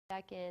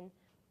back in.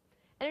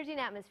 Energy and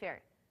atmosphere.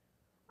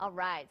 All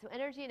right, so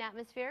energy and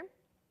atmosphere.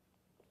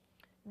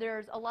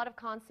 There's a lot of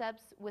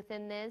concepts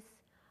within this.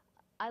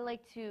 I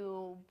like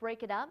to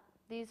break it up.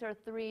 These are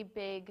three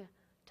big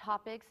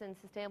topics in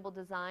sustainable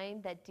design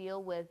that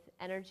deal with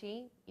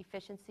energy,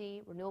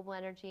 efficiency, renewable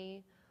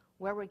energy,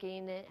 where we're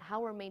getting it,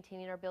 how we're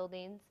maintaining our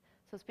buildings.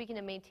 So speaking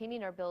of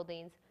maintaining our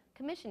buildings,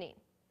 commissioning.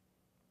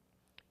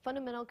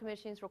 Fundamental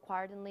commissioning is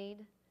required in LEED.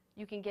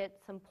 You can get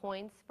some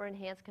points for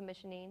enhanced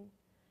commissioning.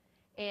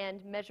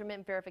 And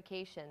measurement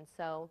verification,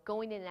 so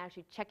going in and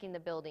actually checking the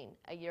building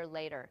a year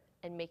later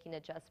and making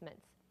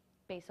adjustments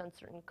based on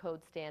certain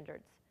code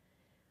standards.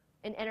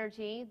 In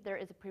energy, there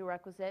is a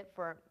prerequisite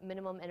for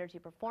minimum energy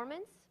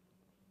performance.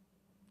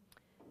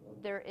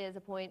 There is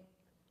a point,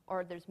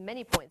 or there's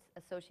many points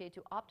associated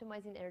to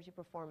optimizing energy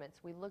performance.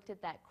 We looked at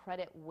that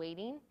credit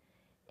weighting,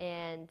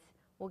 and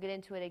we'll get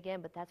into it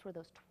again, but that's where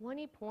those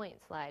 20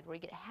 points slide, where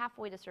you get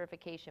halfway to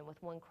certification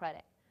with one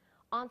credit.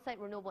 On-site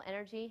renewable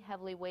energy,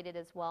 heavily weighted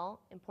as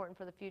well, important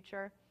for the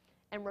future.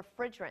 And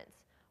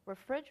refrigerants.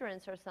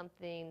 Refrigerants are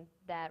something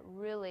that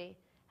really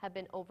have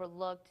been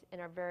overlooked and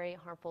are very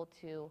harmful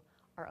to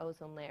our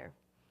ozone layer.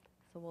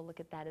 So we'll look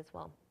at that as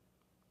well.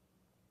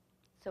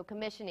 So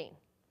commissioning.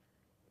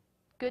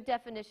 Good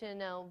definition to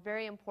know,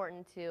 very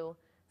important to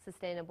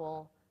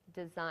sustainable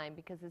design,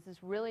 because this is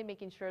really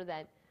making sure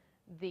that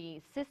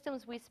the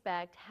systems we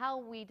spec, how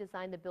we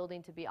design the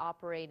building to be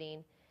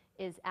operating,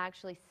 is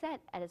actually set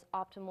at its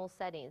optimal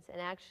settings and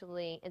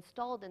actually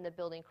installed in the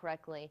building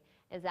correctly,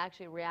 is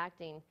actually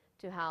reacting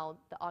to how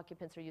the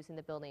occupants are using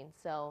the building.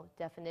 So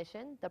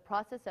definition, the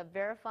process of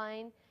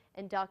verifying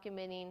and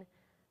documenting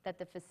that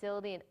the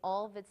facility and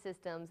all of its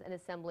systems and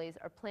assemblies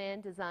are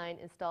planned, designed,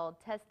 installed,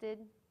 tested,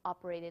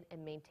 operated,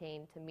 and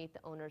maintained to meet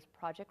the owner's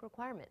project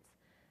requirements.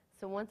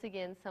 So once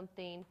again,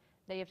 something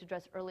that you have to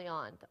address early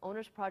on. The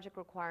owner's project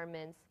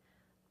requirements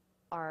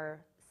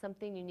are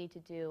something you need to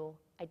do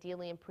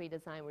ideally in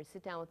pre-design, where you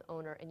sit down with the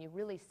owner and you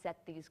really set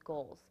these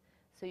goals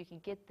so you can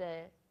get the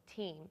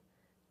team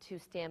to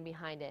stand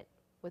behind it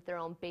with their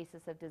own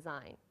basis of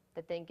design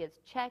that then gets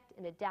checked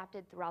and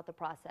adapted throughout the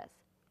process.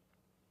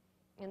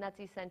 And that's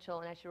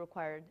essential and actually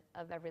required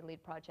of every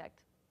LEED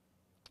project.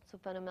 So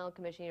fundamental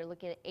commissioning, you're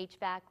looking at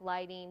HVAC,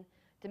 lighting,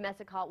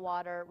 domestic hot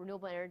water,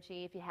 renewable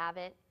energy if you have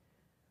it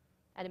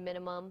at a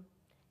minimum.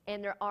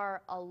 And there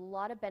are a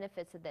lot of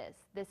benefits of this.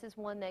 This is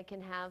one that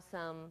can have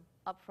some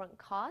upfront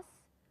costs,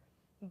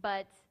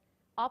 but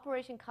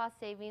operation cost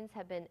savings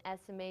have been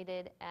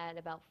estimated at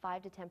about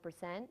 5 to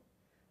 10%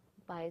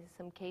 by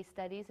some case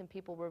studies and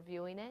people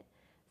reviewing it.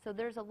 So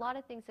there's a lot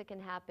of things that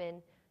can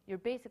happen. You're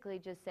basically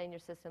just setting your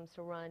systems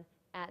to run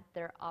at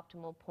their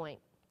optimal point.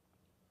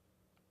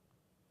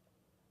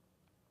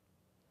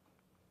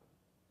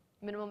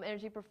 Minimum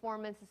energy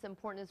performance is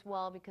important as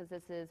well, because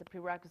this is a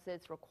prerequisite.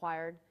 It's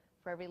required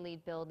for every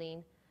LEED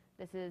building.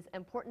 This is an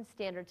important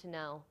standard to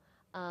know.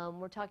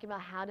 We're talking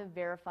about how to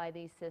verify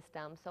these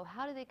systems. So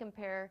how do they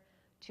compare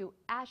to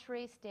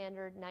ASHRAE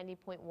standard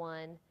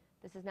 90.1?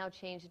 This is now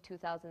changed to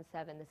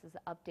 2007. This is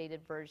an updated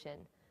version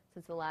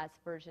since the last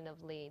version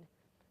of LEED.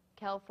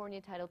 California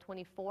Title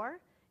 24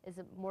 is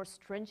a more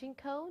stringent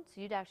code,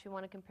 so you'd actually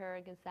want to compare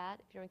against that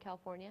if you're in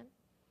California.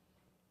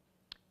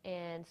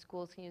 And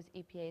schools can use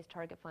EPA's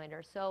Target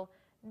Finder. So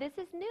this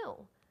is new,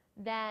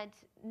 that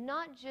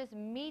not just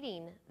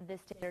meeting the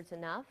standards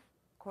enough.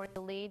 According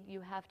to LEED,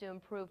 you have to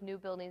improve new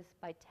buildings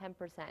by 10%.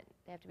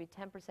 They have to be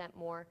 10%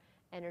 more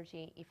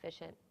energy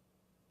efficient.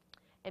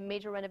 And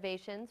major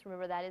renovations,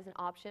 remember that is an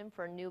option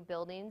for new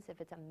buildings if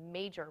it's a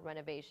major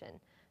renovation,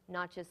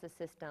 not just the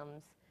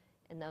systems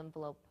in the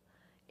envelope.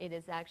 It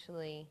is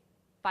actually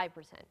 5%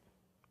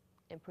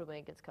 improvement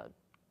against code.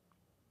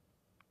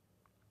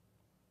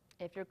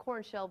 If you're a core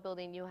and shell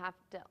building, you have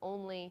to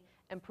only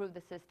improve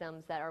the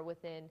systems that are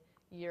within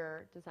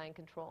your design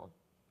control.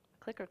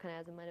 Clicker kind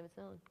of has a mind of its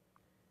own.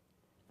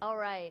 All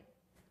right,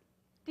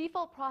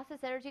 default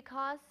process energy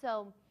costs.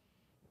 So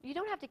you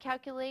don't have to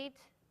calculate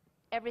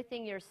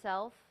everything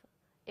yourself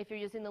if you're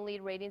using the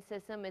LEED rating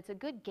system. It's a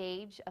good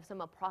gauge of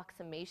some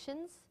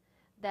approximations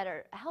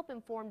that help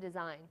inform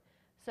design.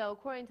 So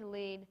according to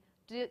LEED,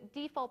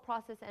 default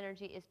process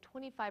energy is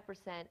 25%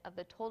 of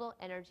the total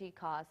energy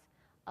cost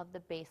of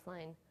the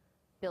baseline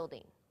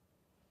building.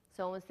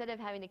 So instead of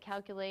having to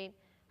calculate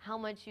how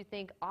much you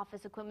think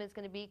office equipment is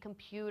going to be,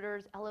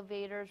 computers,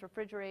 elevators,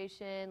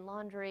 refrigeration,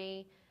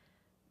 laundry,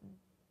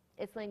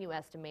 it's letting you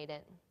estimate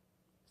it.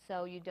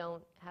 So you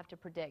don't have to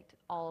predict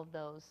all of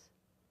those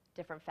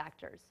different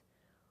factors.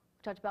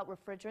 We talked about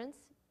refrigerants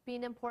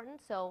being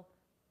important. So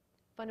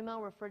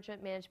fundamental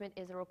refrigerant management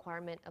is a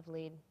requirement of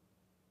LEED.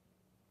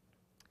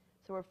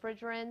 So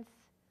refrigerants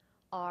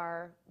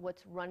are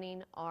what's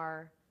running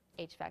our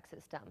HVAC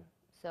system.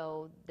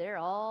 So they're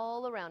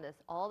all around us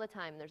all the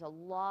time. There's a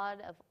lot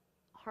of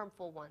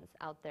harmful ones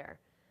out there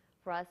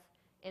for us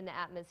in the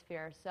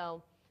atmosphere.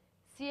 So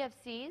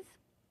CFCs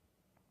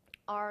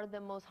are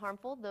the most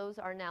harmful. Those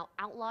are now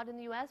outlawed in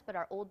the US, but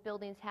our old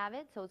buildings have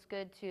it, so it's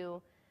good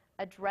to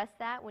address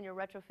that when you're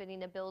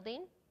retrofitting a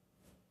building.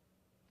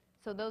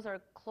 So those are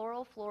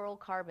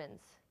chlorofluorocarbons.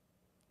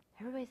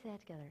 Everybody say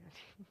that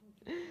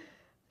together.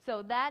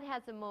 So that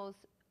has the most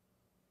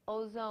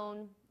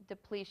ozone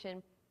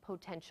depletion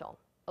potential,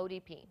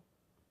 ODP.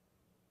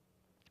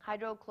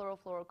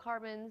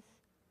 Hydrochlorofluorocarbons,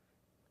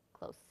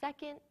 close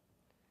second,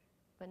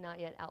 but not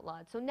yet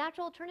outlawed. So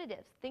natural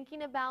alternatives,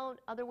 thinking about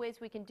other ways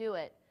we can do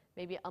it.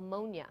 Maybe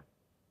ammonia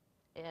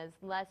is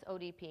less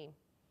ODP.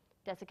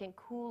 Desiccant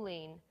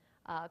cooling,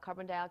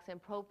 carbon dioxide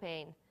and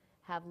propane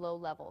have low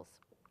levels.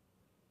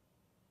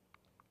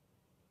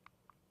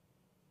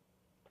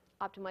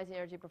 Optimizing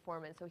energy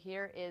performance. So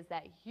here is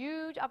that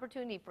huge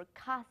opportunity for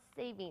cost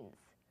savings.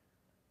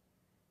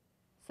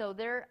 So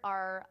there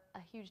are a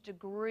huge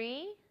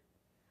degree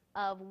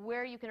of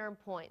where you can earn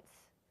points.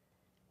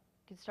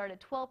 You can start at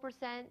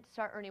 12%,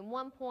 start earning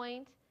 1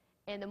 point,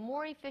 and the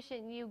more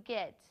efficient you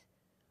get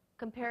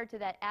compared to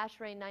that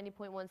ASHRAE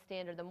 90.1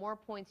 standard, the more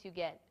points you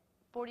get.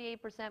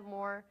 48%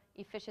 more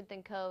efficient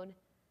than code,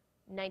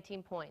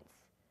 19 points.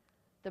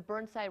 The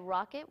Burnside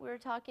rocket we were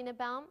talking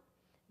about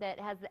that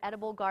has the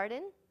edible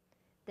garden,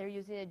 they're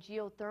using a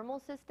geothermal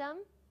system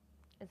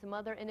and some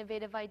other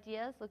innovative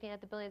ideas looking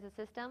at the building as a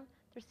system.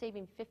 They're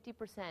saving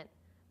 50%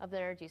 of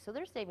their energy. So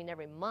they're saving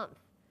every month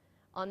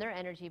on their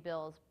energy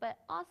bills. But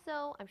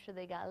also, I'm sure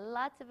they got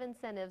lots of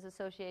incentives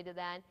associated with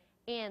that,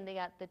 and they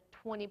got the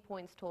 20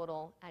 points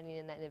total adding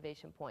in that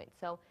innovation point.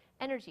 So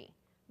energy,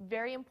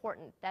 very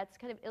important. That's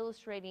kind of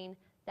illustrating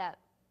that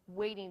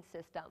weighting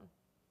system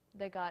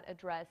that got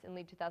addressed in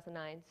LEED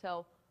 2009.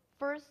 So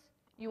first,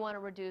 you want to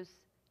reduce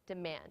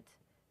demand.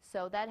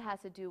 So that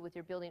has to do with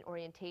your building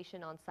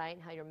orientation on site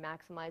and how you're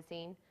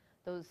maximizing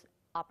those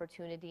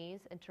opportunities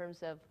in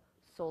terms of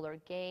solar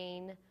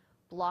gain,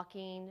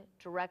 blocking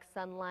direct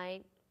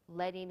sunlight,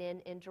 letting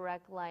in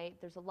indirect light.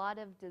 There's a lot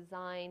of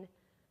design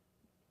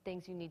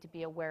things you need to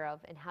be aware of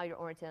and how you're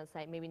oriented on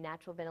site. Maybe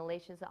natural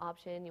ventilation is an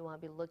option. You want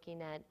to be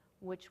looking at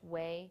which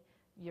way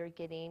you're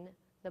getting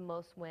the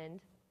most wind.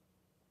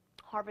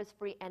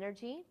 Harvest-free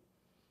energy.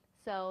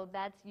 So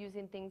that's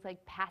using things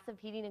like passive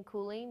heating and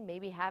cooling,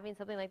 maybe having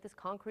something like this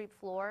concrete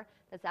floor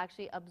that's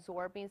actually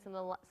absorbing some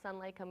of the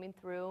sunlight coming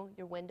through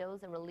your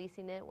windows and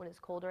releasing it when it's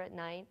colder at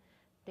night,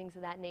 things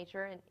of that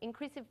nature. And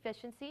increase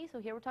efficiency. So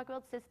here we're talking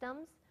about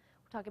systems.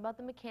 We're talking about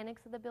the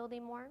mechanics of the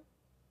building more.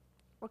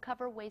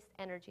 Recover waste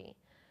energy.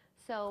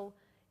 So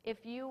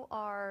if you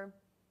are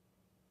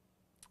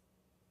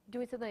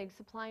doing something like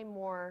supplying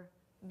more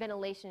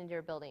ventilation into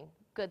your building,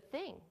 good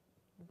thing.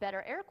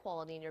 Better air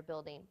quality in your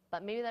building,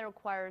 but maybe that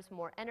requires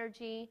more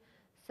energy.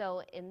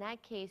 So in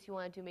that case, you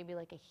want to do maybe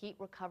like a heat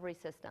recovery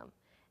system.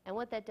 And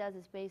what that does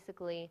is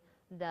basically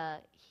the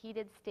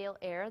heated stale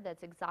air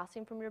that's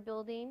exhausting from your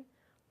building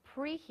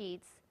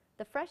preheats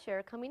the fresh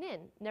air coming in.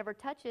 Never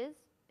touches.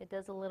 It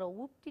does a little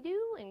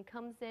whoop-de-doo and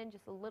comes in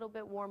just a little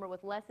bit warmer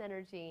with less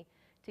energy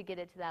to get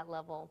it to that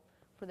level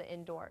for the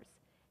indoors.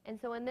 And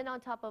then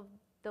on top of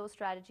those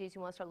strategies,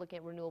 you want to start looking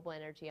at renewable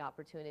energy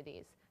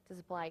opportunities to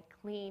supply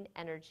clean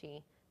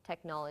energy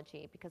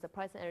technology, because the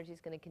price of energy is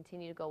going to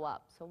continue to go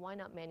up. So why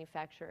not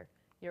manufacture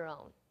your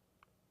own?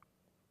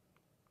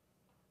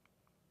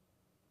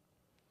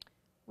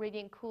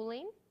 Radiant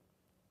cooling.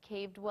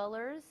 Cave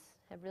dwellers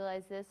have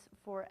realized this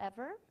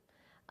forever.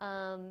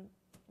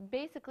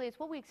 Basically, it's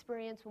what we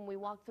experience when we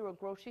walk through a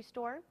grocery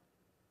store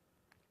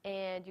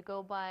and you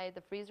go by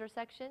the freezer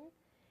section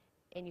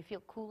and you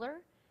feel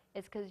cooler.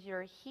 It's because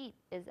your heat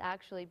is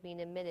actually being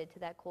emitted to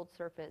that cold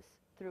surface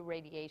through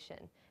radiation.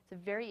 It's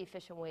a very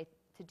efficient way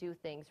to do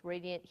things.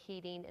 Radiant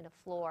heating in a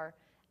floor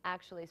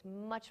actually is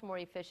much more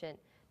efficient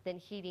than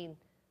heating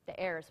the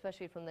air,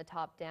 especially from the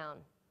top down.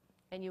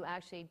 And you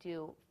actually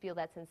do feel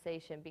that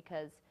sensation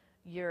because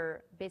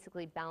you're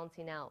basically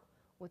balancing out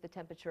with the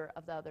temperature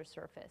of the other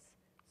surface.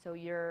 So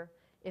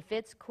if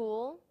it's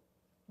cool,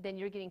 then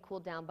you're getting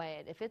cooled down by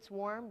it. If it's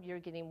warm, you're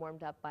getting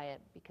warmed up by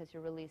it because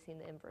you're releasing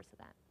the inverse of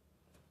that.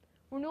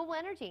 Renewable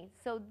energy.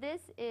 So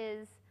this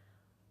is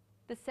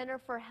the Center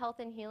for Health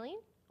and Healing,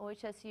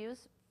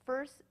 OHSU's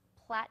first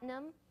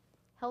platinum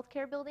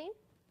healthcare building.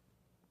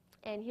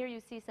 And here you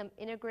see some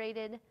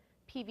integrated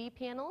PV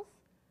panels.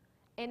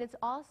 And it's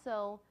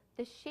also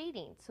the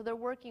shading. So they're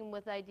working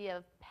with the idea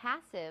of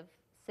passive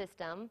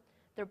system.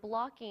 They're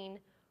blocking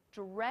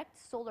direct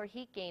solar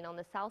heat gain on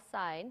the south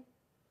side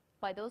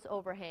by those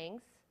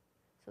overhangs.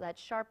 So that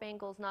sharp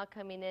angle is not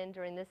coming in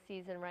during this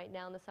season right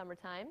now in the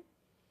summertime.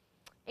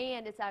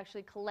 And it's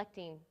actually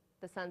collecting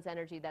the sun's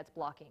energy that's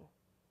blocking.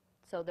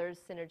 So there's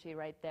synergy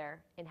right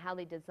there in how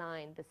they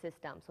design the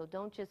system. So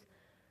don't just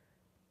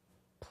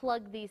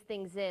plug these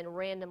things in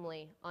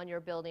randomly on your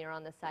building or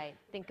on the site.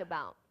 Think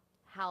about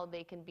how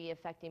they can be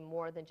affecting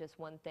more than just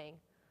one thing.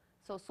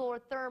 So solar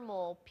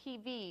thermal,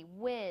 PV,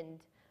 wind,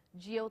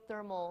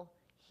 geothermal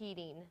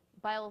heating,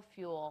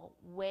 biofuel,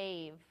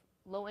 wave,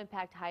 low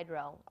impact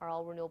hydro are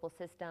all renewable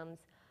systems.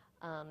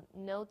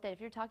 Note that if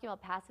you're talking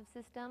about passive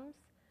systems,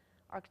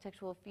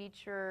 architectural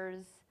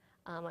features,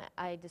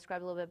 I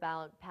described a little bit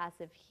about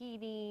passive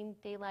heating,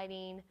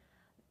 daylighting,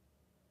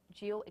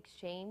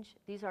 geo-exchange.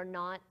 These are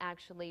not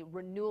actually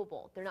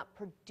renewable. They're not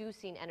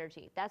producing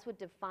energy. That's what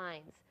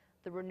defines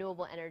the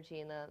renewable energy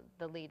in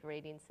the LEED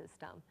rating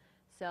system.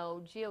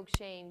 So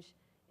GeoExchange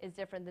is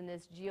different than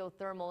this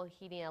geothermal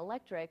heating and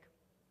electric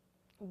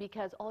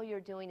because all you're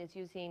doing is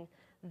using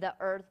the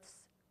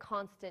Earth's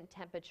constant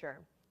temperature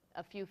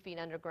a few feet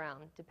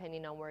underground,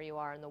 depending on where you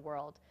are in the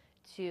world,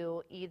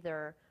 to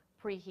either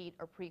preheat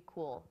or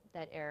pre-cool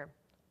that air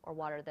or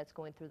water that's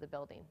going through the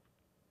building.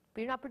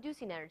 But you're not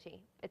producing energy.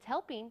 It's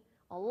helping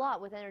a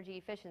lot with energy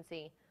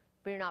efficiency,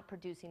 but you're not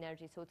producing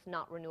energy, so it's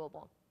not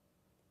renewable.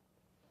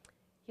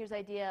 Here's an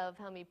idea of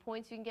how many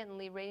points you can get in the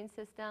LEED rating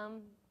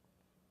system,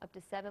 up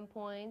to 7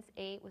 points,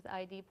 8 with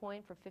ID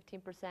point for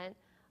 15%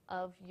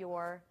 of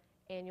your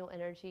annual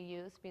energy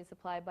use being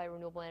supplied by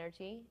renewable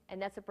energy,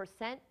 and that's a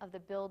percent of the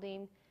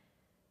building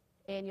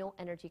annual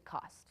energy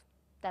cost.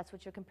 That's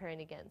what you're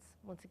comparing against.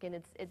 Once again,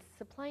 it's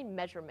supplying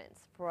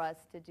measurements for us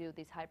to do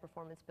these high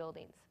performance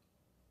buildings.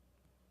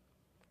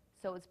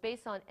 So it's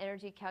based on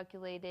energy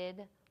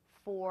calculated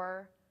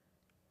for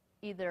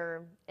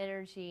either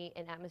energy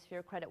and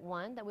atmosphere credit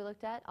 1 that we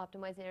looked at,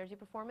 optimizing energy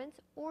performance,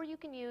 or you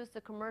can use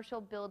the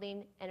commercial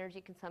building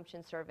energy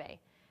consumption survey.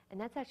 And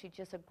that's actually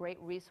just a great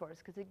resource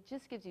because it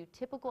just gives you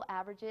typical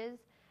averages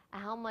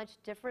of how much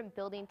different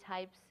building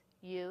types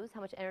use,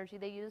 how much energy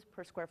they use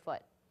per square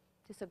foot.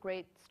 Just a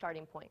great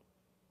starting point.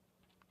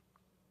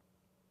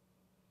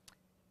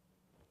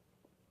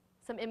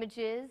 Some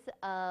images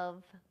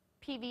of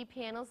PV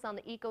panels on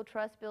the Eco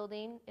Trust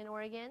building in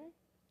Oregon.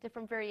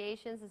 Different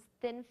variations. Is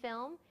thin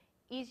film,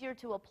 easier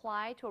to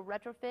apply to a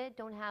retrofit,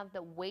 don't have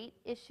the weight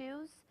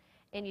issues,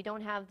 and you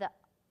don't have the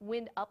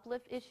wind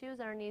uplift issues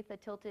underneath a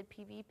tilted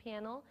PV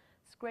panel.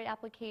 It's a great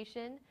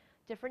application.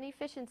 Different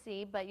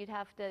efficiency, but you'd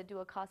have to do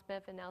a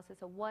cost-benefit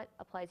analysis of what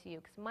applies to you,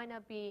 because it might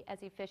not be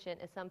as efficient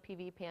as some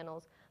PV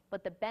panels,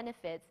 but the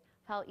benefits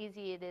of how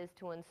easy it is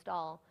to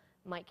install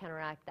might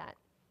counteract that.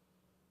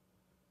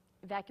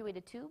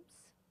 Evacuated tubes,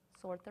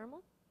 solar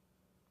thermal.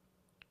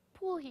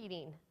 Pool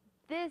heating.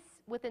 This,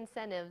 with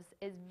incentives,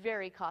 is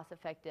very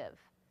cost-effective.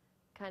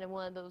 Kind of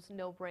one of those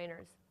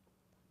no-brainers,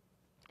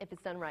 if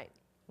it's done right,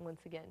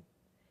 once again.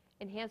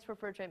 Enhanced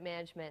refrigerant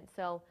management.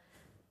 So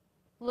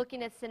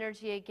looking at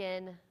synergy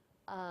again,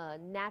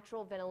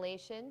 natural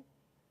ventilation,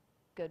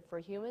 good for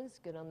humans,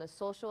 good on the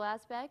social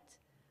aspect,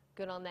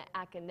 good on the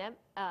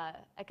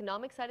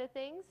economic side of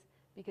things,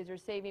 because you're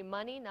saving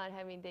money, not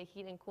having to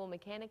heat and cool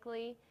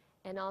mechanically,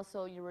 and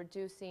also you're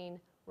reducing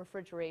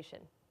refrigeration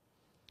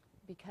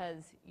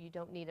because you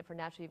don't need it for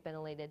naturally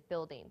ventilated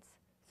buildings.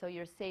 So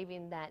you're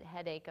saving that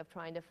headache of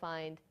trying to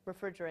find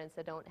refrigerants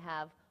that don't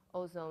have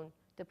ozone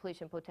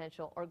depletion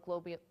potential or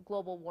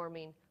global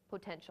warming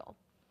potential.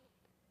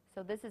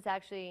 So this is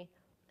actually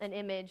an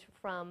image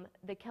from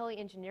the Kelly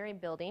Engineering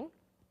Building.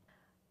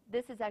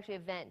 This is actually a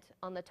vent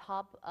on the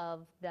top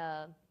of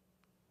the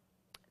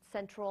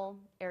central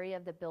area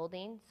of the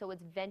building. So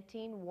it's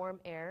venting warm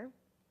air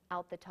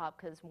out the top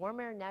because warm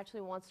air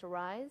naturally wants to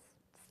rise,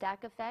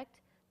 stack effect.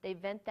 They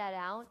vent that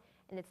out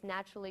and it's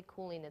naturally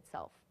cooling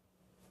itself.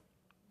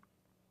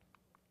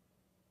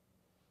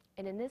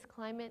 And in this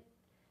climate,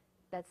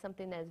 that's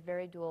something that is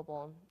very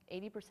doable.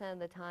 80% of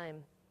the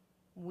time,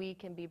 we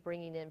can be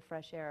bringing in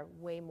fresh air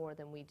way more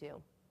than we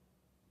do.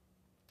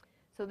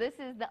 So this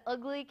is the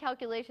ugly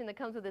calculation that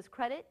comes with this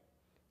credit.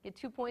 Get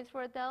 2 points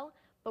for it though.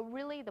 But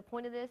really the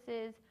point of this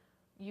is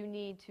you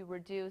need to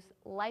reduce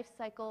life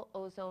cycle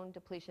ozone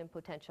depletion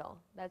potential.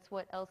 That's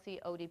what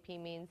LCODP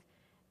means,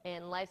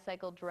 and life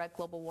cycle direct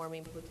global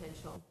warming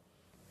potential.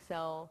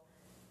 So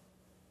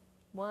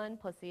 1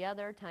 plus the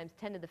other times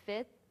 10 to the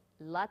 5th,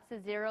 lots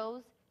of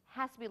zeros,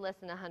 has to be less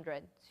than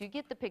 100. So you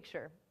get the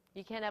picture.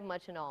 You can't have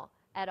much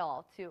at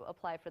all to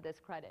apply for this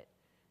credit.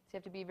 So you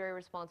have to be very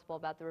responsible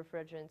about the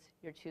refrigerants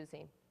you're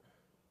choosing.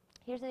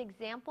 Here's an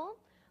example.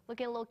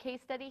 Look at a little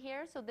case study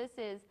here. So this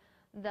is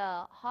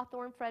the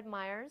Hawthorne Fred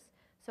Meyers.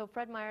 So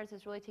Fred Meyers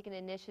is really taking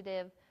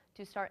initiative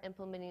to start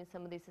implementing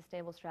some of these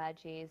sustainable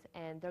strategies,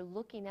 and they're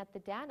looking at the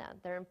data.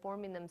 They're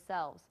informing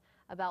themselves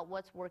about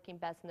what's working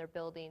best in their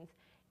buildings.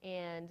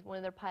 And one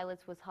of their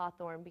pilots was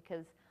Hawthorne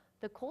because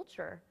the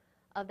culture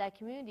of that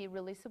community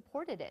really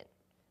supported it.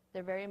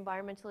 They're very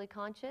environmentally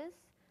conscious.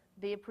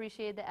 They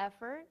appreciate the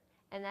effort,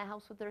 and that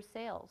helps with their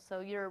sales.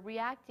 So you're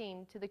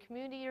reacting to the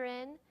community you're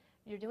in,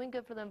 you're doing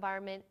good for the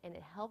environment, and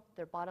it helped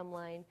their bottom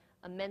line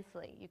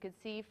immensely. You could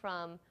see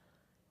from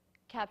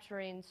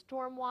capturing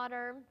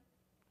stormwater,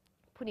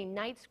 putting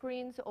night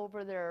screens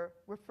over their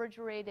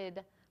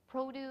refrigerated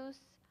produce,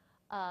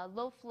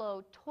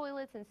 low-flow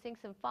toilets and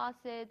sinks and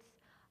faucets,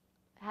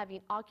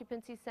 having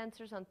occupancy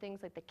sensors on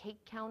things like the cake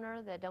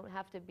counter that don't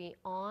have to be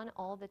on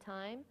all the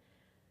time.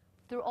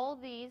 Through all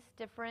these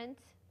different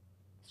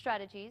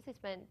strategies, they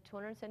spent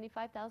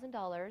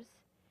 $275,000,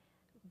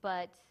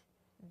 but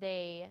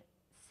they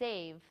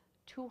save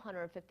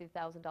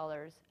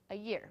 $250,000 a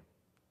year.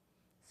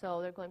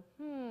 So they're going,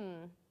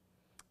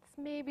 this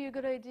may be a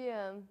good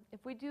idea.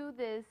 If we do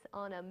this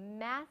on a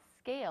mass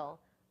scale,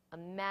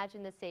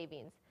 imagine the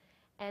savings.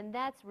 And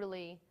that's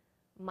really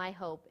my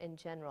hope in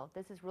general.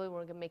 This is really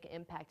where we're going to make an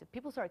impact. If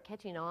people start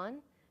catching on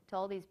to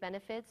all these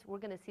benefits, we're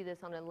going to see this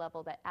on a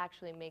level that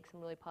actually makes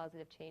some really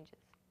positive changes.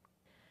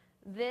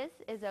 This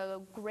is a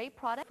great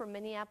product for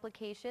many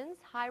applications,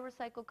 high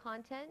recycled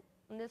content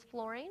in this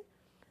flooring,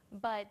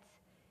 but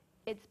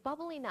it's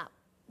bubbling up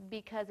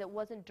because it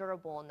wasn't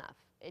durable enough.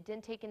 It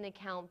didn't take into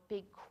account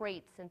big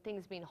crates and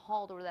things being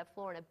hauled over that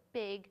floor in a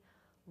big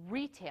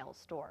retail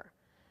store.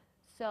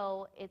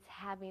 So it's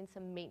having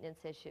some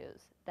maintenance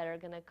issues that are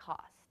going to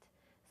cost.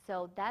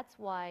 So that's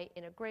why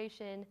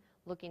integration,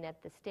 looking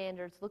at the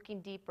standards,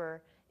 looking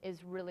deeper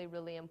is really,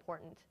 really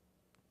important.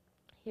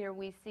 Here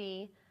we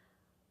see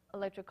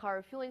electric car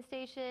refueling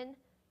station.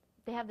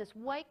 They have this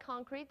white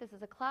concrete. This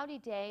is a cloudy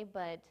day,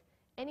 but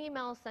any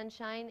amount of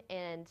sunshine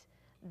and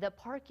the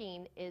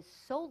parking is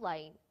so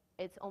light,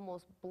 it's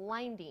almost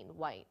blinding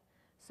white.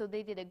 So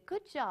they did a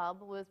good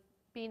job with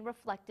being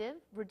reflective,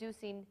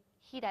 reducing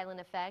heat island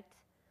effect,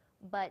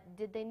 but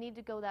did they need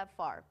to go that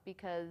far?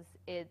 Because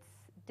it's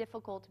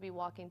difficult to be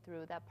walking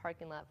through that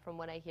parking lot from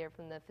what I hear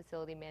from the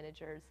facility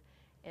managers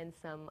and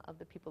some of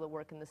the people that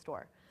work in the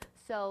store.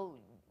 So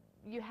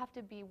you have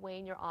to be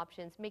weighing your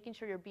options, making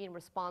sure you're being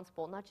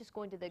responsible, not just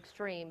going to the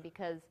extreme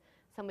because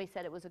somebody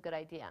said it was a good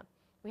idea.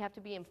 We have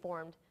to be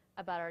informed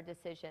about our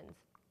decisions.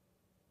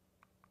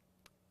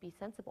 Be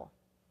sensible.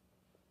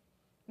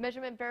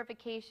 Measurement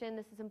verification,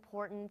 this is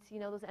important. You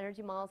know, those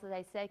energy models, as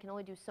I said, can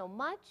only do so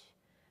much.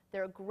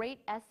 They're a great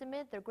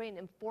estimate. They're great in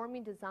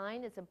informing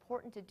design. It's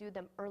important to do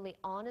them early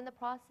on in the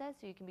process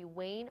so you can be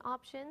weighing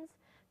options.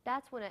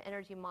 That's when an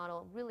energy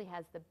model really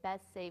has the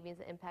best savings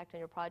and impact on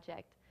your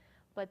project.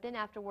 But then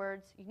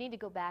afterwards, you need to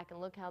go back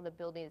and look how the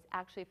building is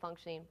actually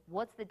functioning.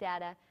 What's the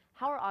data?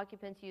 How are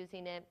occupants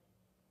using it?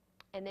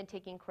 And then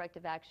taking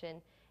corrective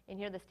action. And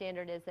here the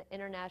standard is the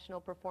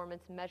International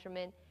Performance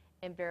Measurement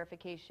and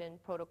Verification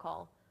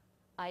Protocol,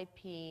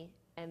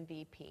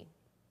 IPMVP.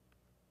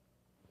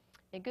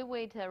 A good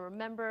way to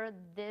remember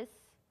this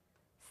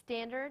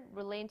standard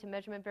relating to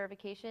measurement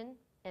verification,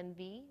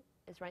 MV,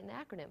 is writing the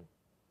acronym.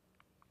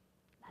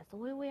 That's the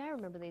only way I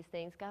remember these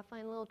things. Got to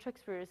find little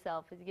tricks for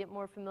yourself as you get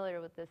more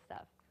familiar with this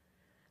stuff.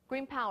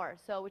 Green power.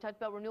 So we talked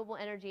about renewable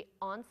energy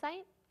on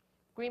site.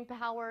 Green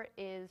power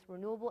is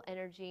renewable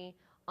energy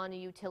on a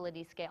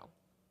utility scale.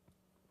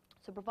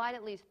 So provide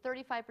at least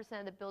 35%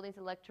 of the building's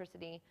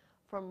electricity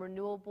from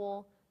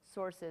renewable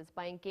sources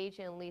by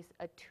engaging in at least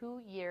a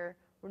 2-year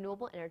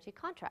renewable energy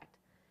contract.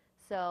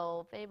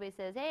 So if anybody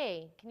says,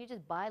 hey, can you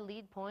just buy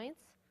LEED points?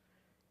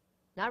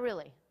 Not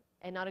really,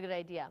 and not a good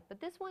idea.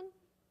 But this one,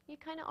 you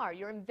kind of are.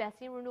 You're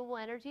investing in renewable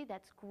energy.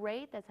 That's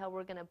great. That's how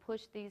we're going to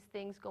push these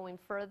things going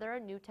further,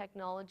 new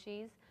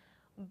technologies.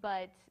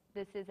 But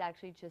this is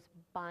actually just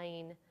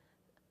buying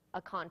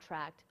a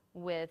contract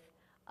with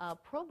a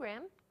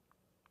program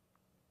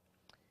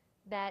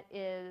that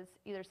is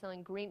either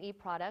selling green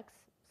e-products,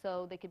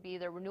 so they could be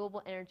either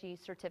renewable energy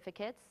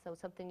certificates, so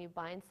something you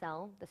buy and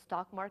sell. The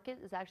stock market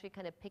is actually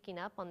kind of picking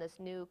up on this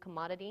new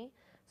commodity,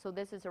 so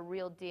this is a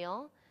real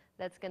deal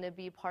that's going to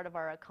be part of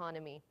our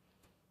economy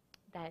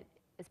that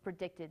is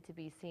predicted to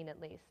be seen at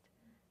least.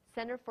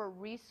 Center for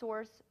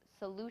Resource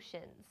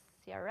Solutions,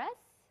 CRS,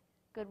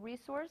 good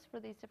resource for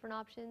these different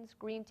options,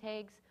 green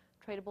tags,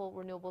 tradable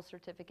renewable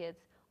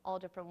certificates, all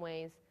different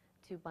ways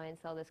to buy and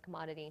sell this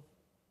commodity.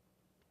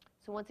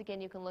 So once again,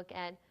 you can look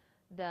at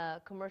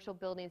the Commercial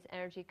Buildings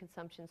Energy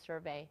Consumption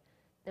Survey.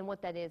 And what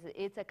that is,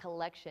 it's a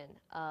collection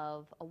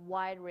of a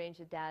wide range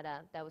of data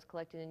that was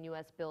collected in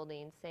U.S.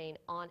 buildings saying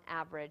on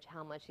average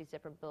how much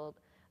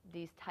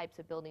these types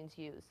of buildings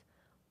use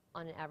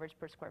on an average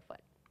per square foot.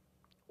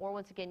 Or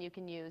once again, you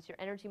can use your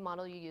energy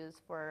model you use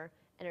for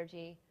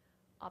energy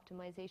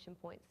optimization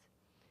points.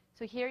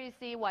 So here you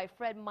see why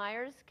Fred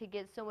Meyers could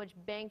get so much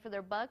bang for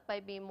their buck by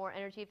being more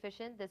energy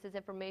efficient. This is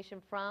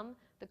information from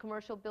the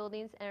Commercial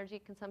Buildings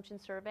Energy Consumption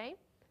Survey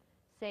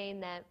saying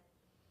that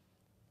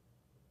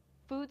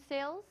food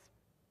sales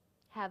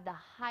have the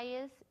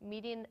highest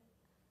median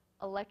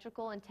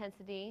electrical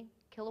intensity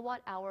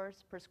kilowatt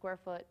hours per square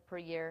foot per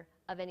year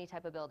of any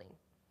type of building.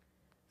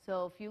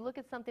 So if you look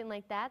at something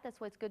like that, that's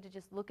why it's good to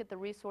just look at the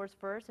resource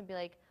first and be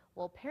like,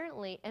 well,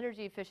 apparently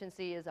energy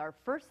efficiency is our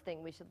first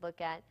thing we should look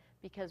at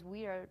because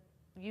we are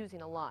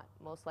using a lot,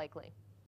 most likely.